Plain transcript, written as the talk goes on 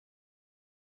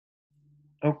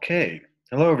Okay.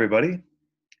 Hello, everybody.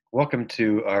 Welcome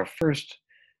to our first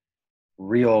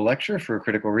real lecture for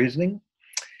critical reasoning.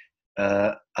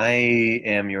 I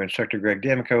am your instructor, Greg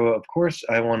D'Amico. Of course,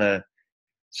 I want to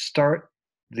start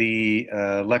the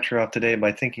lecture off today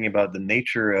by thinking about the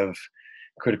nature of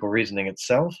critical reasoning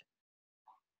itself.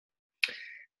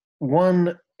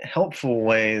 One helpful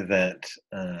way that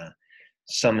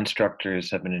some instructors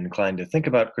have been inclined to think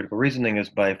about critical reasoning is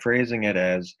by phrasing it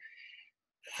as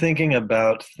thinking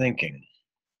about thinking.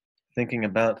 Thinking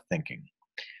about thinking.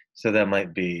 So that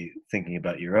might be thinking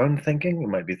about your own thinking. It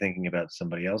might be thinking about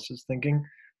somebody else's thinking.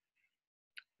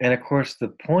 And of course, the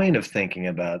point of thinking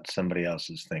about somebody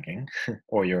else's thinking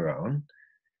or your own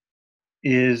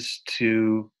is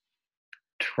to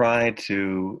try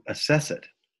to assess it,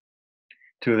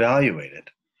 to evaluate it,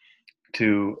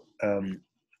 to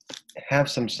have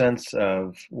some sense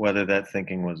of whether that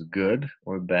thinking was good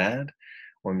or bad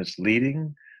or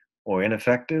misleading or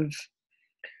ineffective.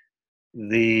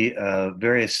 The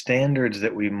various standards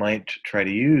that we might try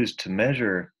to use to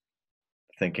measure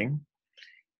thinking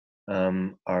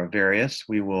are various.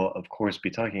 We will, of course, be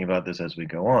talking about this as we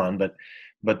go on, but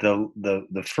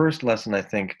the first lesson I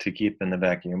think to keep in the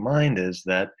back of your mind is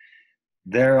that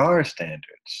there are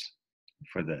standards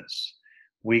for this.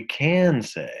 We can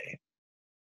say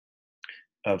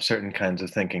of certain kinds of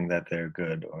thinking that they're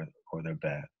good or they're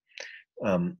bad,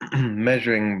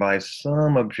 measuring by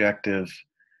some objective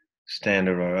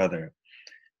standard or other.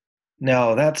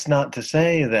 Now, that's not to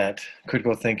say that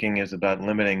critical thinking is about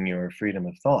limiting your freedom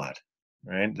of thought,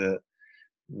 right?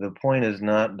 The point is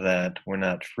not that we're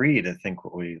not free to think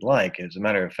what we like. As a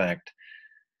matter of fact,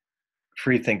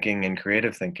 free thinking and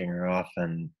creative thinking are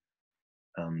often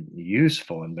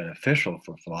useful and beneficial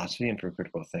for philosophy and for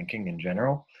critical thinking in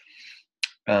general,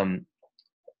 um,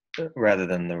 rather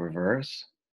than the reverse.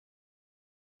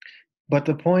 But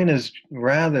the point is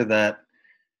rather that,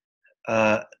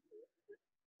 uh,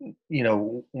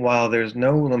 while there's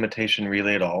no limitation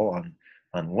really at all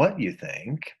on what you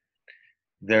think,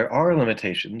 there are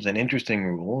limitations and interesting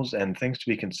rules and things to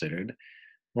be considered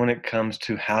when it comes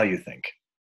to how you think.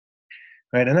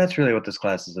 Right, and that's really what this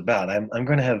class is about. I'm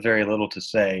going to have very little to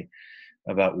say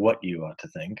about what you ought to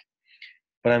think,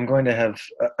 but I'm going to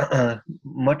have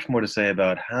much more to say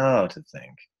about how to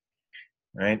think.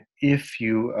 Right? If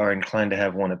you are inclined to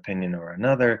have one opinion or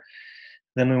another,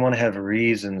 then we want to have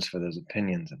reasons for those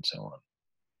opinions and so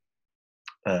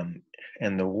on.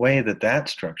 And the way that that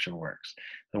structure works,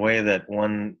 the way that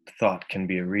one thought can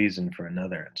be a reason for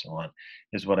another and so on,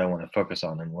 is what I want to focus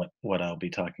on and what I'll be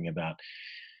talking about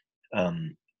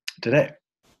today.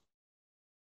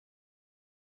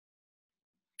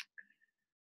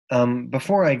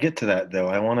 Before I get to that, though,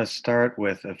 I want to start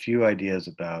with a few ideas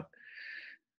about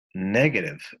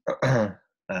negative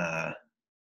uh,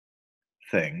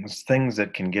 things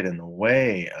that can get in the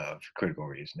way of critical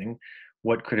reasoning,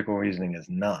 what critical reasoning is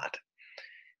not.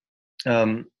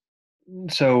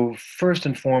 So first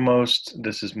and foremost,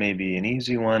 this is maybe an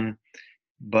easy one,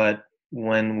 but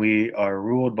when we are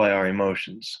ruled by our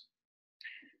emotions,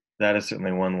 that is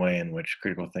certainly one way in which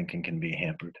critical thinking can be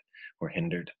hampered or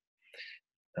hindered.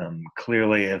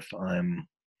 Clearly, if I'm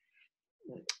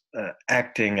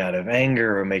acting out of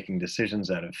anger or making decisions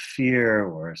out of fear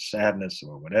or sadness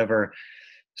or whatever,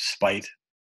 spite,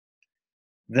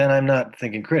 then I'm not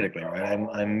thinking critically, right?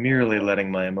 I'm merely letting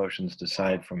my emotions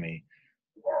decide for me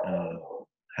uh,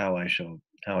 how I shall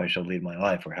lead my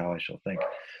life or how I shall think.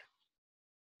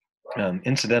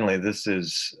 Incidentally, this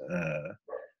is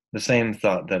the same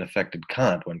thought that affected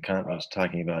Kant when Kant was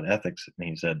talking about ethics. And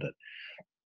he said that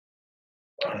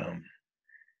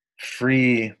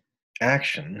free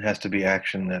action has to be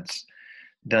action that's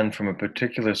done from a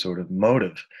particular sort of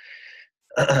motive.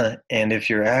 And if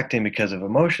you're acting because of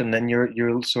emotion, then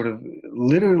you're sort of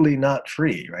literally not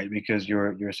free, right? Because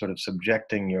you're sort of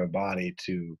subjecting your body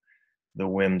to the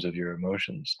whims of your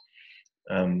emotions,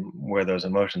 where those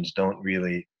emotions don't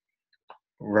really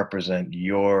represent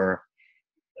your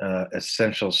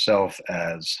essential self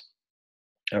as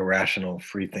a rational,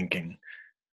 free-thinking,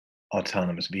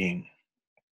 autonomous being.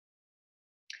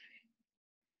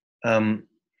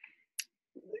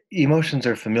 Emotions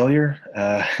are familiar.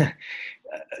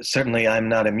 Certainly, I'm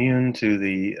not immune to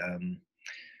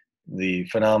the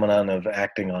phenomenon of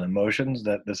acting on emotions.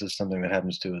 That this is something that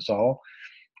happens to us all,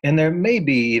 and there may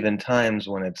be even times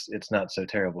when it's not so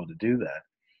terrible to do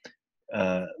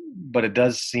that. But it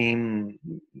does seem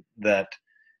that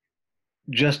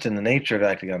just in the nature of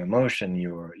acting on emotion,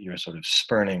 you're sort of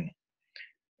spurning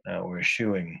or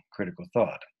eschewing critical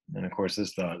thought. And of course,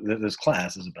 this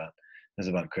class is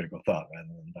about critical thought rather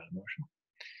than about emotion.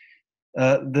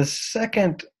 The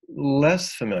second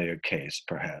less familiar case,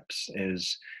 perhaps,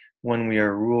 is when we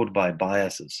are ruled by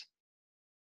biases.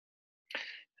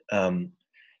 Um,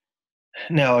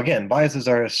 Now, again, biases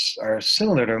are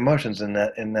similar to emotions in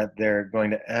that they're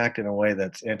going to act in a way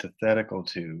that's antithetical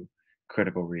to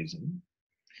critical reason,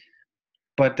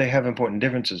 but they have important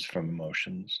differences from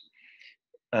emotions.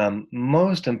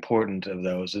 Most important of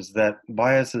those is that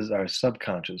biases are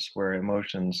subconscious, where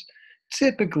emotions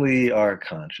typically are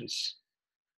conscious.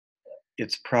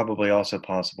 It's probably also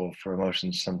possible for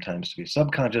emotions sometimes to be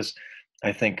subconscious.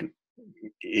 I think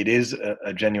it is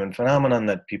a genuine phenomenon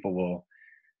that people will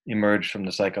emerged from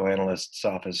the psychoanalyst's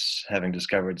office having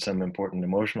discovered some important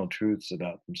emotional truths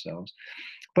about themselves.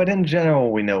 But in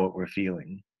general, we know what we're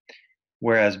feeling,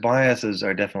 whereas biases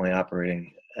are definitely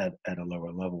operating at a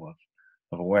lower level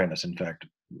of awareness. In fact,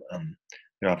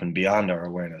 they're often beyond our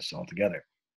awareness altogether.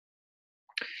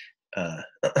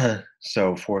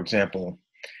 So, for example,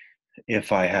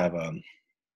 if I have a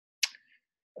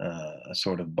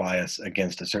sort of bias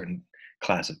against a certain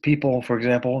class of people, for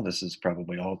example, this is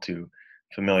probably all too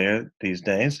familiar these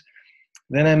days,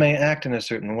 then I may act in a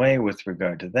certain way with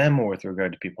regard to them or with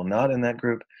regard to people not in that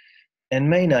group, and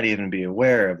may not even be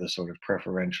aware of the sort of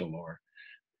preferential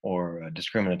or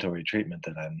discriminatory treatment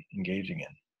that I'm engaging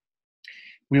in.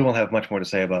 We will have much more to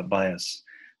say about bias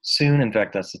soon. In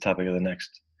fact, that's the topic of the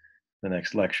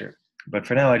next lecture. But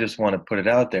for now, I just want to put it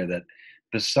out there that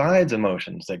besides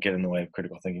emotions that get in the way of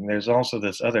critical thinking, there's also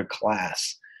this other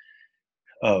class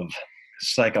of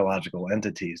psychological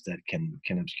entities that can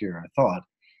obscure our thought.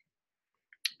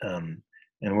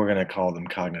 And we're going to call them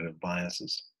cognitive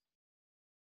biases.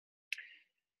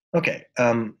 Okay.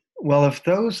 Well, if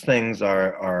those things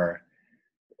are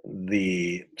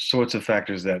the sorts of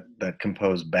factors that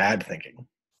compose bad thinking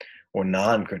or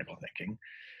non-critical thinking,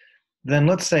 then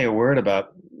let's say a word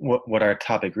about what our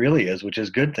topic really is, which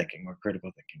is good thinking or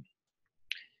critical thinking.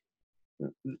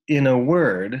 In a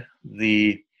word,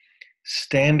 the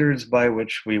standards by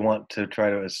which we want to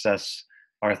try to assess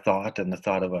our thought and the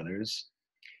thought of others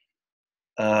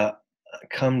uh,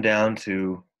 come down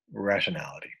to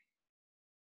rationality.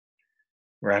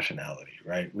 Rationality,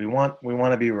 right? We want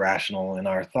to be rational in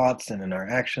our thoughts and in our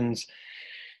actions.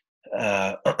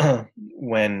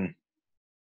 When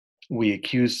we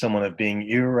accuse someone of being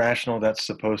irrational, that's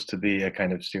supposed to be a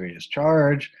kind of serious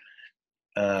charge,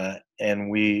 and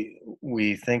we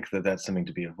think that that's something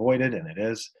to be avoided, and it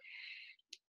is.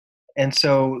 And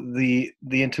so the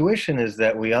intuition is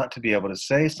that we ought to be able to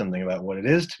say something about what it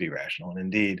is to be rational, and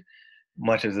indeed,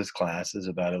 much of this class is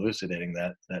about elucidating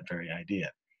that very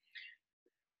idea,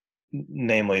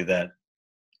 namely that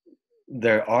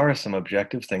there are some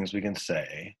objective things we can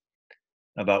say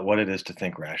about what it is to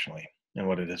think rationally and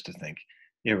what it is to think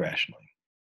irrationally.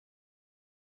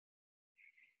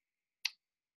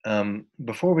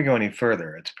 Before we go any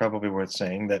further, it's probably worth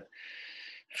saying that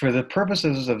for the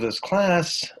purposes of this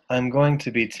class, I'm going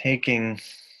to be taking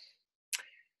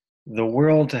the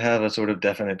world to have a sort of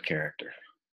definite character,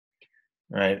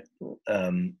 right?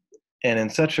 And in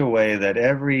such a way that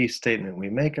every statement we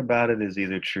make about it is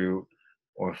either true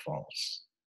or false.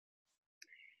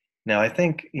 Now, I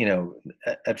think,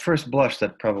 at first blush,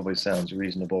 that probably sounds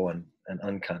reasonable and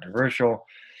uncontroversial.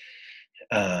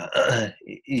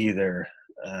 Either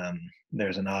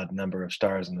there's an odd number of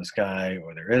stars in the sky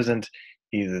or there isn't.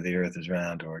 Either the earth is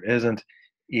round or it isn't.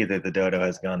 Either the dodo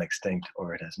has gone extinct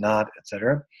or it has not,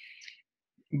 etc.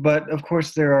 But of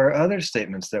course, there are other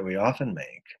statements that we often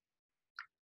make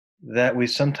that we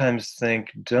sometimes think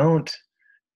don't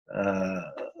uh,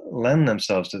 lend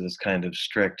themselves to this kind of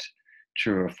strict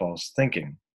true or false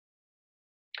thinking.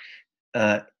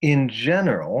 In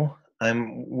general,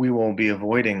 we will be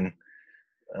avoiding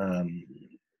um,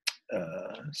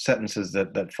 sentences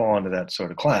that fall into that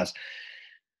sort of class.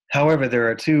 However, there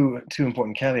are two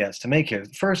important caveats to make here.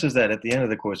 The first is that at the end of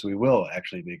the course, we will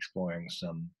actually be exploring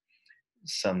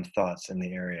some thoughts in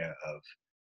the area of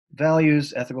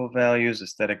values, ethical values,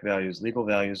 aesthetic values, legal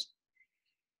values.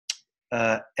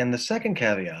 And the second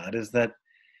caveat is that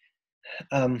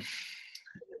um,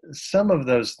 some of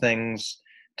those things,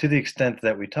 to the extent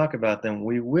that we talk about them,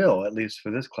 we will, at least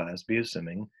for this class, be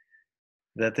assuming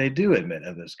that they do admit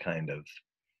of this kind of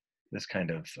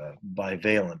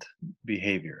bivalent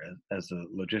behavior, as the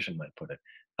logician might put it,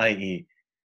 i.e.,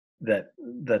 that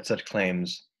such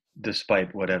claims,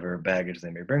 despite whatever baggage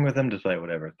they may bring with them, despite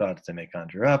whatever thoughts they may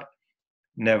conjure up,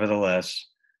 nevertheless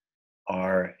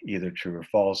are either true or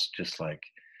false, just like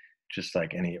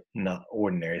any not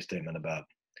ordinary statement about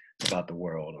the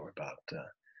world or about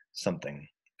something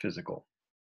physical.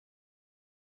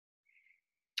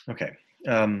 Okay.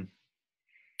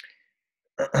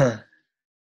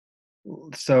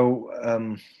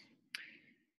 So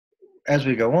as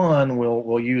we go on,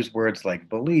 we'll use words like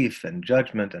belief and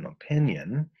judgment and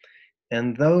opinion,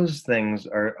 and those things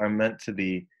are meant to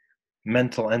be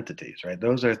mental entities, right?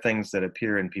 Those are things that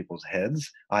appear in people's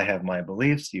heads. I have my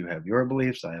beliefs, you have your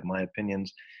beliefs, I have my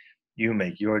opinions, you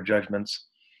make your judgments.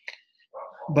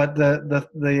 But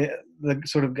the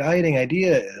sort of guiding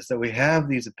idea is that we have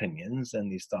these opinions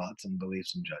and these thoughts and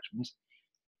beliefs and judgments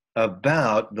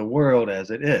about the world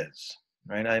as it is,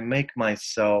 right? I make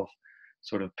myself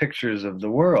sort of pictures of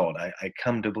the world. I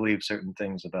come to believe certain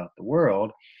things about the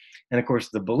world. And of course,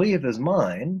 the belief is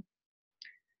mine,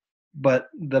 but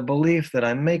the belief that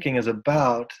I'm making is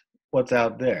about what's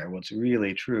out there, what's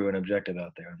really true and objective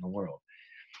out there in the world.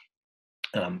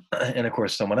 And of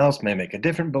course, someone else may make a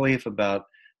different belief about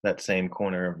that same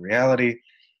corner of reality.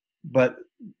 But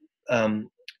um,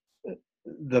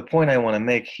 the point I want to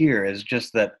make here is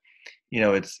just that,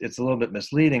 it's a little bit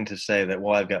misleading to say that,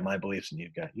 well, I've got my beliefs and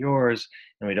you've got yours,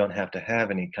 and we don't have to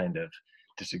have any kind of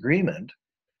disagreement.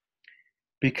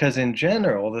 Because in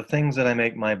general, the things that I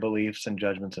make my beliefs and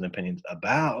judgments and opinions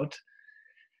about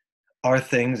are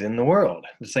things in the world,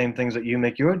 the same things that you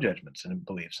make your judgments and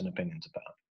beliefs and opinions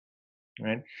about,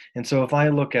 right? And so if I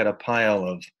look at a pile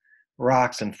of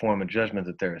rocks and form a judgment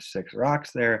that there are 6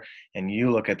 rocks there, and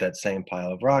you look at that same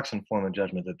pile of rocks and form a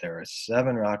judgment that there are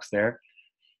 7 rocks there,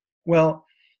 well,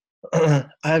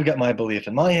 I've got my belief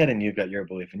in my head and you've got your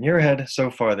belief in your head. So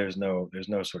far, there's no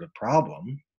sort of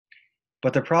problem.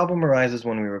 But the problem arises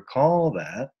when we recall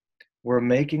that we're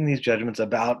making these judgments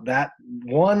about that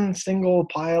one single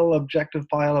objective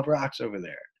pile of rocks over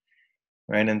there,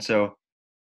 right? And so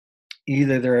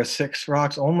either there are 6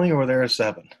 rocks only, or there are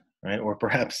 7, right? Or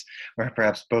perhaps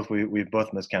both. We've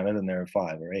both miscounted, and there are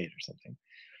 5 or 8 or something.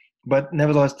 But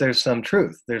nevertheless, there's some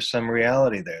truth. There's some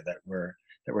reality there that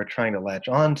we're trying to latch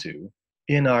onto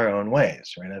in our own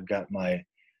ways, right? I've got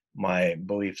my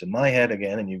beliefs in my head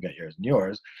again, and you've got yours and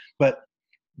yours.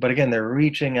 But again, they're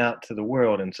reaching out to the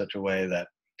world in such a way that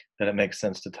it makes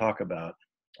sense to talk about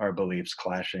our beliefs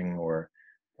clashing or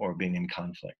being in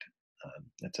conflict,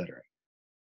 etc.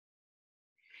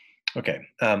 Okay,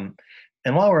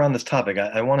 and while we're on this topic,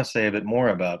 I want to say a bit more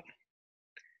about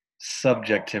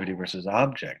subjectivity versus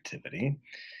objectivity.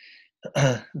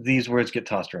 These words get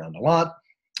tossed around a lot.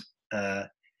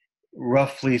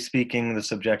 Roughly speaking, the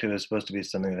subjective is supposed to be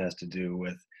something that has to do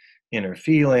with inner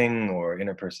feeling or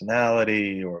inner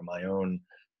personality or my own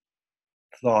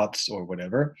thoughts or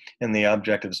whatever, and the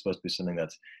objective is supposed to be something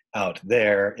that's out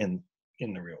there in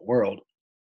the real world.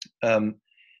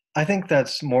 I think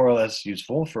that's more or less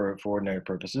useful for ordinary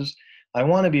purposes. I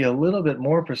want to be a little bit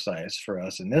more precise for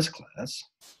us in this class.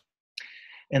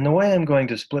 And the way I'm going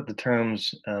to split the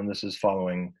terms, this is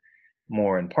following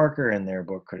Moore and Parker in their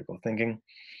book, Critical Thinking.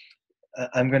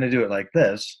 I'm going to do it like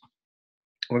this.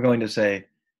 We're going to say,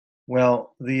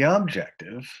 well, the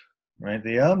objective, right?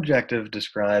 The objective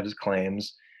describes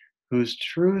claims whose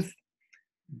truth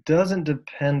doesn't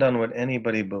depend on what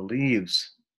anybody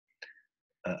believes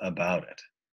about it,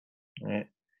 right?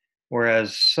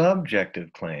 Whereas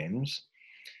subjective claims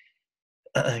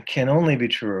can only be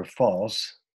true or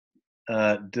false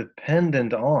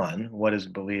dependent on what is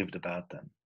believed about them.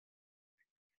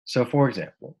 So, for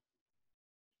example,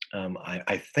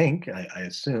 I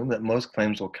assume that most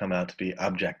claims will come out to be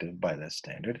objective by this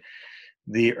standard.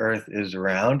 The Earth is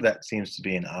round. That seems to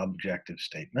be an objective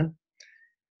statement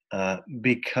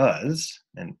because,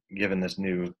 and given this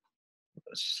new,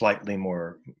 slightly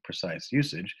more precise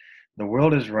usage, the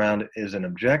world is round is an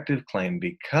objective claim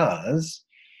because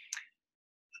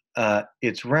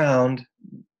it's round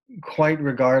quite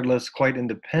regardless, quite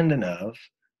independent of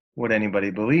what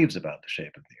anybody believes about the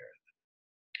shape of the Earth.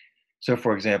 So,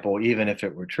 for example, even if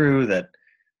it were true that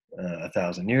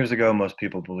 1,000 years ago, most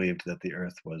people believed that the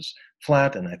Earth was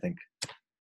flat, and I think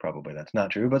probably that's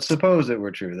not true, but suppose it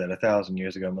were true that 1,000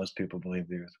 years ago, most people believed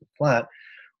the Earth was flat.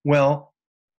 Well,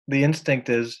 the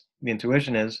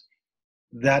intuition is,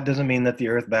 that doesn't mean that the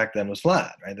Earth back then was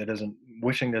flat, right?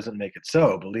 Wishing doesn't make it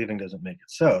so, believing doesn't make it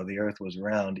so. The Earth was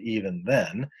round even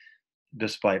then,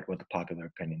 despite what the popular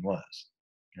opinion was,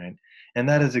 right? And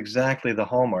that is exactly the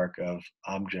hallmark of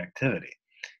objectivity.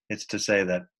 It's to say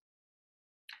that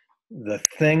the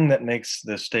thing that makes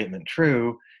this statement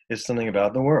true is something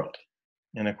about the world.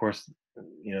 And of course,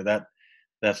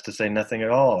 that's to say nothing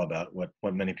at all about what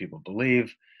many people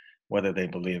believe, whether they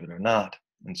believe it or not,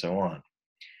 and so on.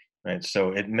 Right? So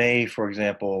it may, for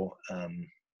example,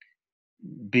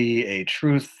 be a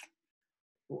truth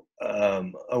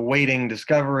awaiting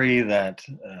discovery that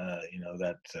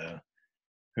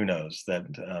who knows that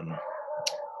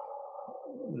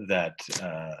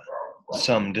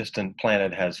some distant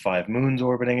planet has 5 moons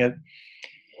orbiting it.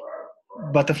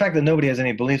 But the fact that nobody has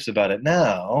any beliefs about it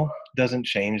now doesn't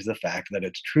change the fact that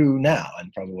it's true now,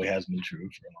 and probably has been true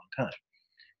for a long time.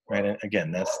 Right? And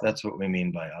again, that's what we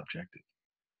mean by objective.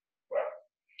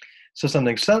 So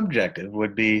something subjective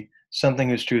would be something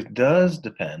whose truth does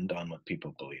depend on what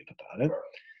people believe about it.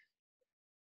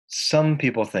 Some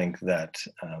people think that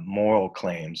moral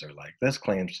claims are like this,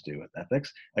 claims to do with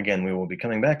ethics. Again, we will be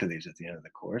coming back to these at the end of the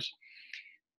course.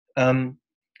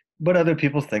 But other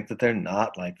people think that they're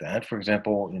not like that. For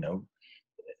example,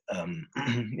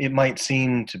 it might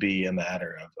seem to be a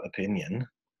matter of opinion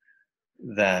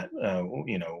that,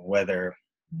 whether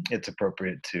it's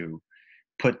appropriate to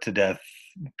put to death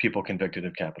people convicted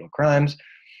of capital crimes.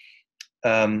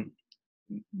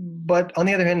 But on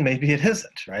the other hand, maybe it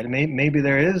isn't, right? Maybe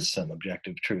there is some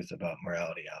objective truth about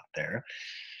morality out there.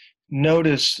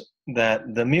 Notice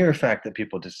that the mere fact that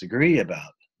people disagree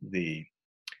about the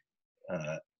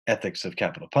ethics of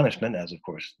capital punishment, as of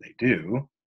course they do,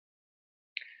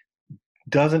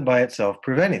 doesn't by itself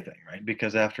prove anything, right?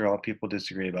 Because after all, people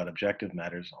disagree about objective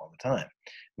matters all the time.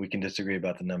 We can disagree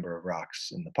about the number of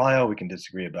rocks in the pile. We can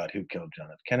disagree about who killed John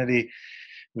F. Kennedy.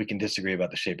 We can disagree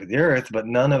about the shape of the earth, but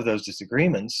none of those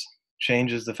disagreements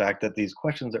changes the fact that these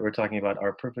questions that we're talking about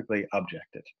are perfectly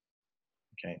objective,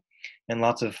 okay? And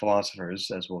lots of philosophers,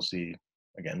 as we'll see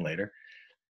again later,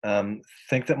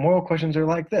 think that moral questions are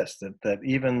like this, that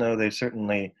even though they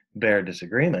certainly bear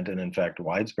disagreement, and in fact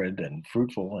widespread and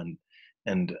fruitful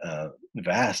and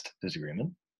vast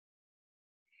disagreement,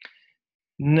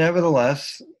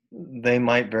 nevertheless, they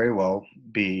might very well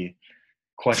be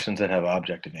questions that have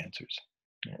objective answers.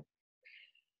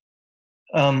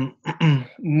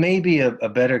 Maybe a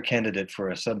better candidate for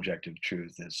a subjective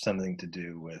truth is something to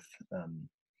do with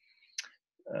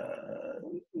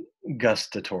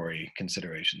gustatory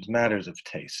considerations, matters of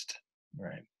taste,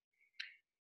 right?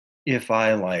 If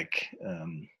I like,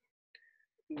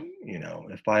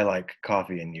 if I like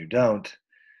coffee and you don't,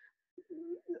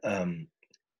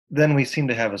 then we seem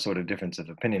to have a sort of difference of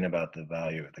opinion about the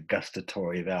value, the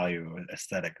gustatory value,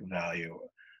 aesthetic value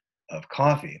of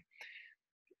coffee.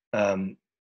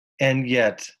 And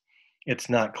yet, it's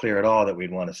not clear at all that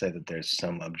we'd want to say that there's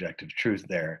some objective truth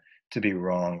there to be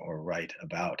wrong or right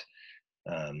about.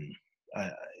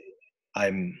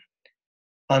 I'm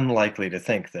unlikely to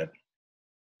think that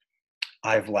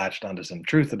I've latched onto some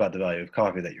truth about the value of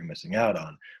coffee that you're missing out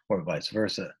on, or vice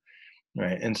versa,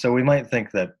 right? And so we might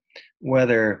think that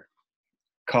whether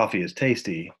coffee is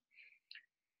tasty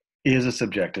is a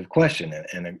subjective question,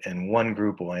 and one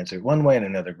group will answer it one way and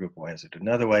another group will answer it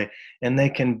another way, and they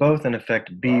can both in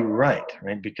effect be right,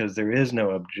 because there is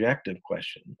no objective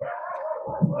question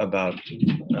about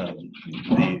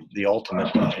the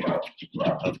ultimate value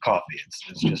of coffee.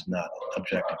 It's just not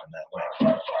objective in that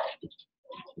way.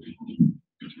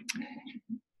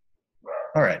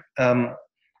 All right.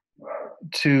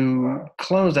 To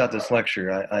close out this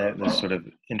lecture, this sort of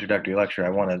introductory lecture, I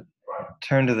want to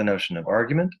turn to the notion of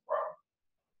argument,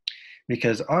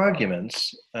 because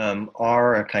arguments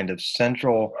are a kind of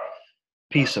central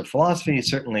piece of philosophy,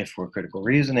 certainly for critical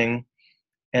reasoning,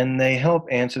 and they help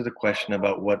answer the question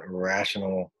about what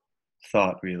rational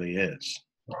thought really is.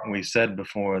 We said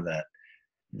before that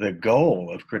the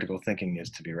goal of critical thinking is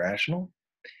to be rational,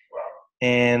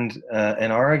 and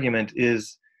an argument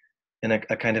is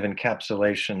a kind of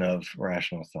encapsulation of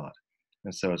rational thought.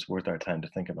 And so it's worth our time to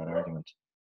think about arguments.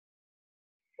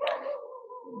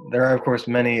 There are, of course,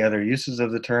 many other uses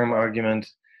of the term argument.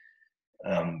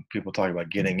 People talk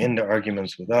about getting into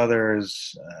arguments with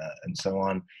others, and so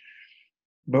on.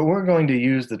 But we're going to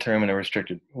use the term in a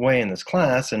restricted way in this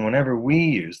class, and whenever we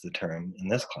use the term in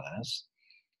this class,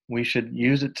 we should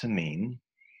use it to mean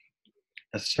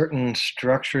a certain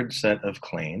structured set of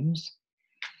claims.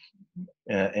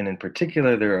 And in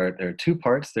particular, there are two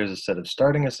parts. There's a set of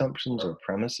starting assumptions or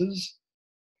premises,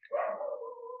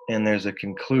 and there's a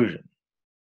conclusion.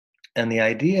 And the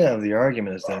idea of the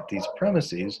argument is that these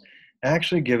premises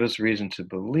actually give us reason to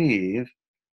believe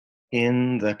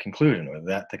in the conclusion, or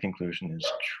that the conclusion is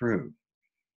true.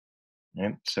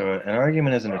 Right? So an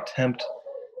argument is an attempt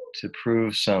to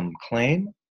prove some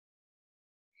claim.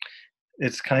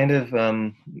 It's kind of a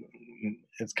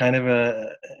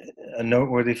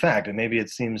noteworthy fact, and maybe it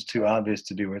seems too obvious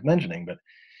to be worth mentioning, but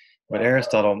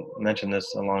Aristotle mentioned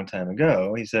this a long time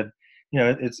ago. He said,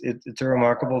 it's a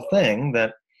remarkable thing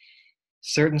that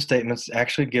certain statements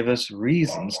actually give us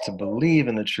reasons to believe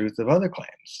in the truth of other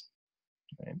claims.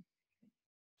 Right?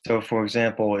 So, for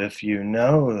example, if you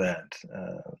know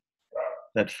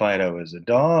that Fido is a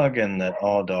dog and that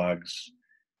all dogs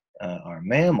are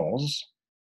mammals,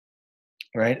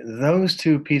 right? Those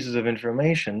two pieces of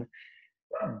information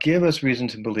give us reason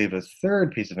to believe a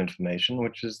third piece of information,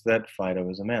 which is that Fido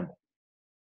is a mammal,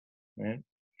 right?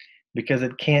 Because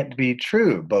it can't be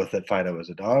true both that Fido is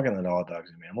a dog and that all dogs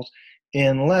are mammals,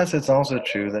 unless it's also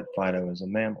true that Fido is a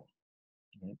mammal.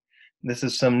 Right? This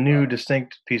is some new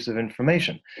distinct piece of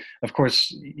information. Of course,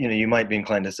 you might be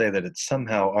inclined to say that it's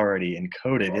somehow already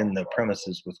encoded in the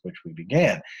premises with which we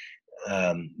began.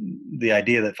 The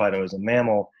idea that Fido is a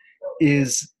mammal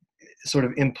is sort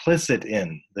of implicit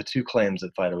in the two claims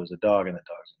that Fido is a dog and that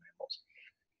dogs are mammals.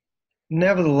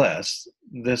 Nevertheless,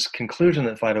 this conclusion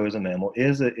that Fido is a mammal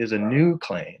is a new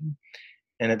claim,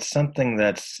 and it's something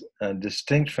that's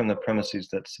distinct from the premises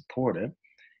that support it.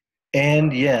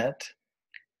 And yet,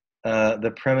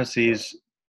 the premises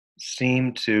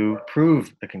seem to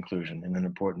prove the conclusion in an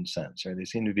important sense, right? They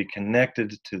seem to be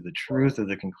connected to the truth of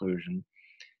the conclusion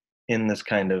in this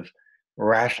kind of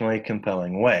rationally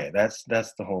compelling way. That's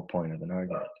the whole point of an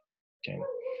argument. Okay.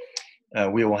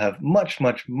 We will have much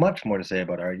more to say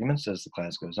about arguments as the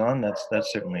class goes on.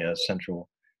 That's certainly a central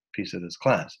piece of this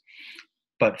class.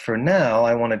 But for now,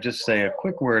 I want to just say a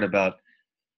quick word about,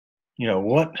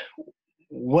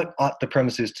 what ought the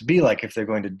premises to be like if they're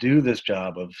going to do this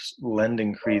job of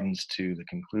lending credence to the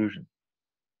conclusion.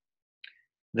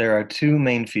 There are two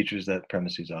main features that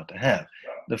premises ought to have.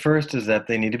 The first is that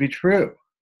they need to be true,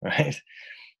 right?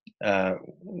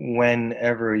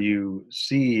 Whenever you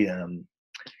see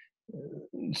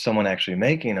someone actually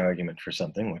making an argument for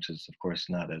something, which is, of course,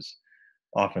 not as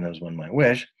often as one might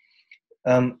wish,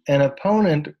 an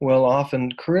opponent will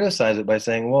often criticize it by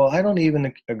saying, well, I don't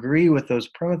even agree with those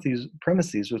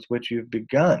premises with which you've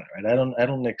begun, right? I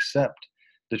don't accept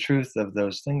the truth of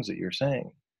those things that you're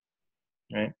saying,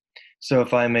 right? So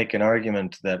if I make an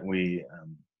argument that we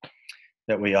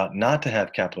ought not to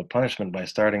have capital punishment by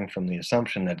starting from the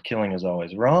assumption that killing is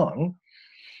always wrong,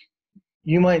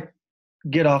 you might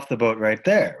get off the boat right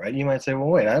there, right? You might say, well,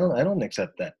 wait, I don't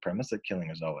accept that premise that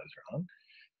killing is always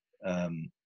wrong.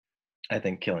 I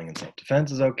think killing in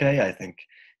self-defense is okay. I think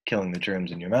killing the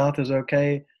germs in your mouth is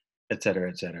okay, et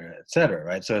cetera,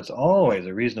 right? So it's always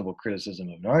a reasonable criticism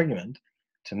of an argument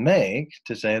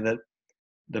to say that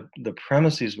the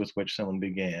premises with which someone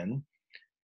began,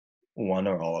 one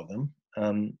or all of them,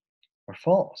 are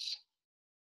false.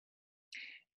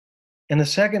 And the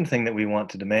second thing that we want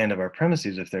to demand of our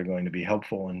premises, if they're going to be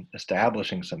helpful in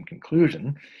establishing some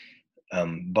conclusion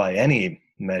by any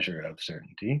measure of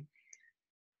certainty,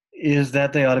 is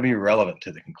that they ought to be relevant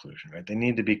to the conclusion, right? They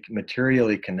need to be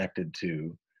materially connected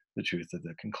to the truth of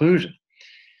the conclusion.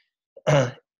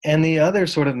 And the other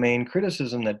sort of main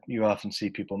criticism that you often see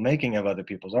people making of other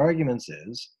people's arguments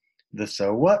is the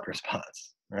so what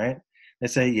response, right? They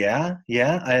say, yeah,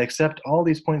 I accept all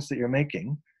these points that you're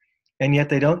making, and yet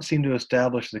they don't seem to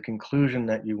establish the conclusion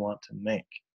that you want to make,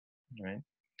 right?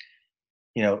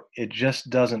 It just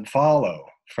doesn't follow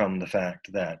from the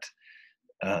fact that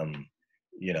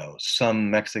some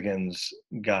Mexicans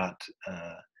got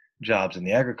jobs in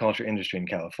the agriculture industry in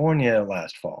California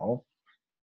last fall.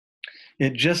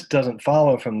 It just doesn't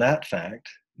follow from that fact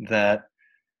that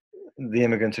the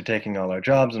immigrants are taking all our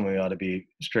jobs and we ought to be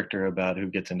stricter about who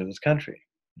gets into this country,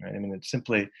 right? I mean, it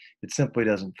simply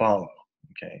doesn't follow,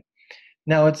 okay?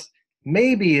 Now,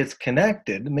 maybe it's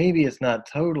connected, maybe it's not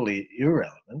totally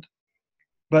irrelevant,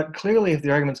 but clearly if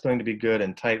the argument's going to be good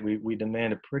and tight, we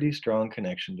demand a pretty strong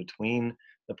connection between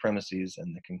the premises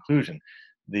and the conclusion.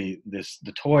 The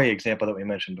toy example that we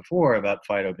mentioned before about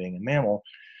Fido being a mammal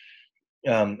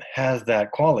has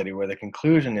that quality where the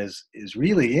conclusion is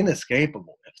really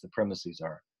inescapable if the premises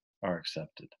are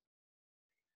accepted.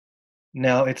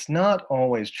 Now, it's not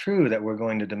always true that we're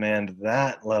going to demand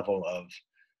that level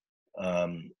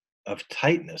of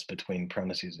tightness between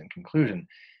premises and conclusion.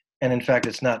 And in fact,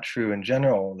 it's not true in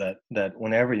general that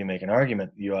whenever you make an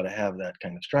argument, you ought to have that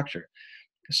kind of structure.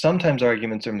 Sometimes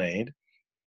arguments are made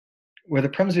where the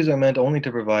premises are meant only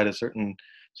to provide a certain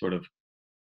sort of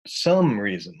some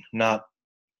reason, not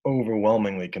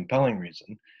overwhelmingly compelling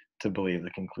reason, to believe the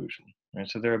conclusion. Right?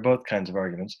 So there are both kinds of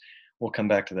arguments. We'll come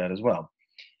back to that as well.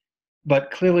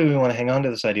 But clearly we want to hang on to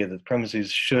this idea that the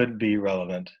premises should be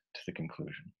relevant to the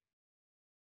conclusion.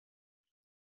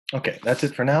 Okay, that's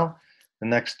it for now. The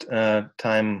next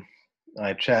time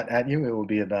I chat at you, it will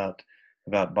be about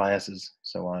biases.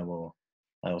 So I will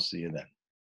see you then.